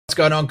What's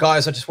going on,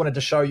 guys? I just wanted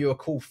to show you a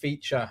cool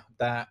feature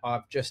that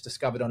I've just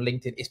discovered on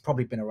LinkedIn. It's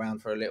probably been around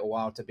for a little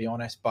while, to be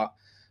honest, but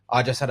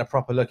I just had a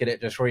proper look at it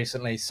just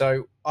recently.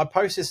 So I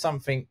posted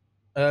something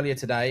earlier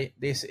today.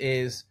 This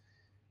is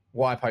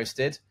what I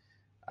posted.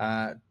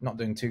 Not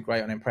doing too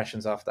great on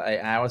impressions after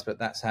 8 hours, but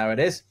that's how it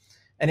is.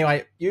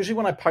 Anyway, usually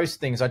when I post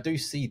things, I do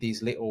see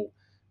these little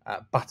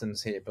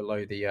buttons here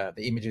below the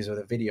images or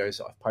the videos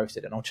that I've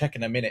posted, and I'll check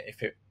in a minute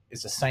if it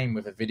is the same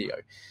with a video.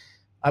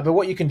 But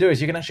what you can do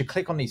is you can actually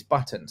click on these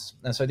buttons.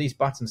 And so these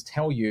buttons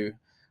tell you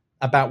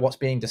about what's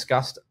being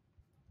discussed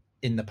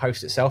in the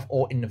post itself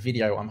or in the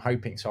video, I'm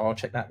hoping. So I'll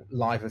check that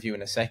live with you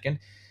in a second.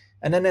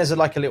 And then there's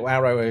like a little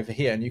arrow over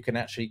here, and you can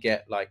actually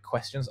get like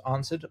questions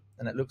answered.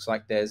 And it looks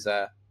like there's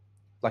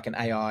like an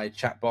AI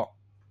chatbot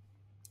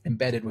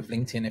embedded with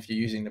LinkedIn if you're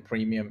using the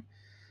premium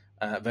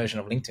version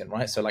of LinkedIn,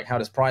 right? So like, how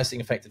does pricing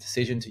affect the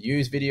decision to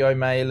use video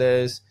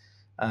mailers?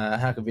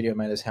 How can video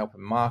mailers help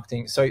in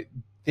marketing? So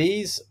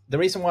the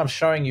reason why I'm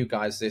showing you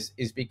guys this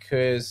is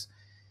because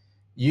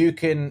you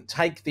can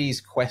take these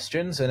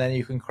questions and then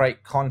you can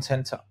create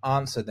content to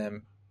answer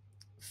them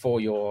for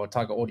your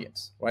target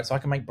audience, right? So I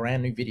can make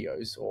brand new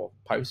videos or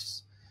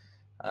posts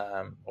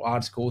or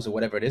articles or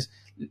whatever it is,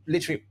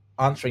 literally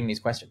answering these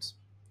questions.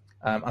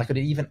 I could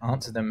even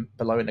answer them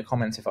below in the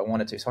comments if I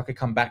wanted to. So I could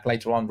come back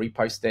later on,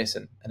 repost this,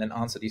 and then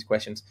answer these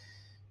questions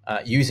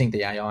using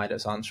the AI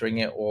that's answering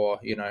it, or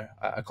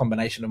a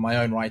combination of my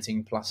own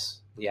writing plus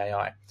the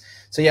AI.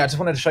 So yeah, I just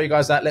wanted to show you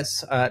guys that.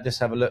 Let's just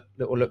have a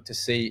little look to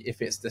see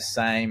if it's the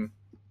same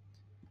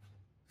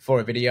for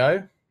a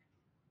video.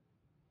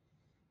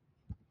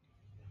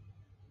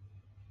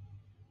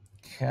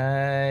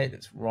 Okay,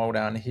 let's roll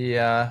down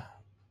here.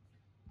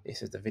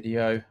 This is the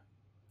video.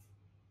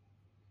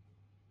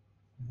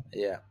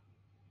 Yeah.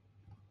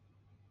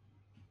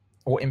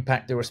 What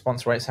impact do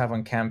response rates have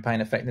on campaign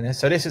effectiveness?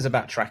 So this is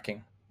about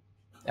tracking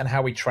and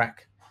how we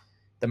track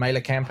the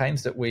mailer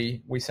campaigns that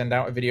we send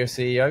out to video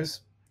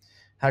CEOs.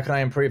 How can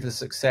I improve the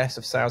success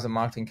of sales and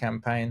marketing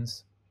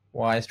campaigns?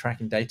 Why is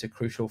tracking data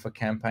crucial for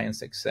campaign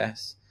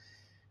success?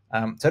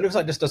 So it looks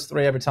like this does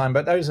 3 every time,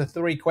 but those are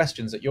 3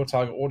 questions that your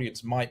target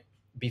audience might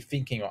be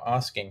thinking or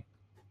asking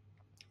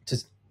to,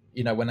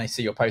 when they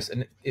see your post,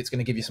 and it's going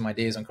to give you some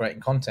ideas on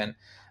creating content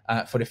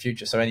for the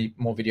future. So any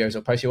more videos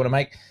or posts you want to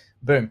make,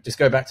 boom, just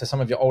go back to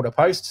some of your older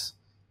posts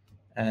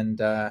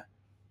and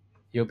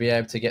you'll be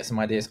able to get some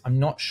ideas. I'm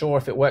not sure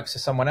if it works for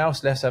someone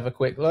else. Let's have a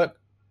quick look.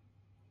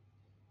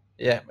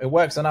 Yeah, it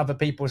works on other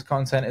people's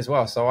content as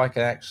well. So I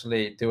can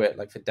actually do it,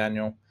 like for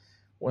Daniel.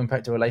 What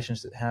impact do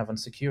relationships have on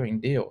securing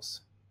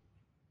deals?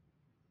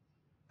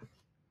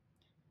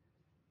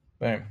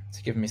 Boom,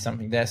 it's giving me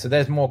something there. So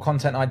there's more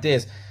content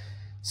ideas.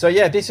 So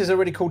yeah, this is a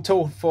really cool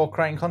tool for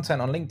creating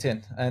content on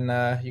LinkedIn.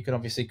 And you can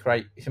obviously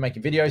create, if you're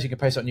making videos, you can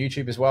post it on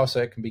YouTube as well.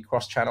 So it can be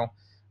cross-channel.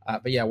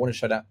 But yeah, I want to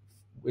show that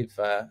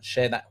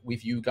share that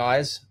with you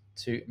guys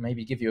to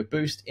maybe give you a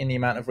boost in the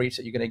amount of reach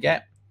that you're going to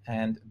get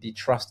and the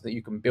trust that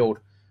you can build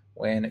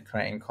when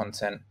creating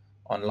content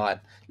online.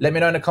 Let me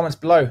know in the comments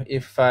below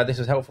if this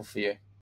was helpful for you.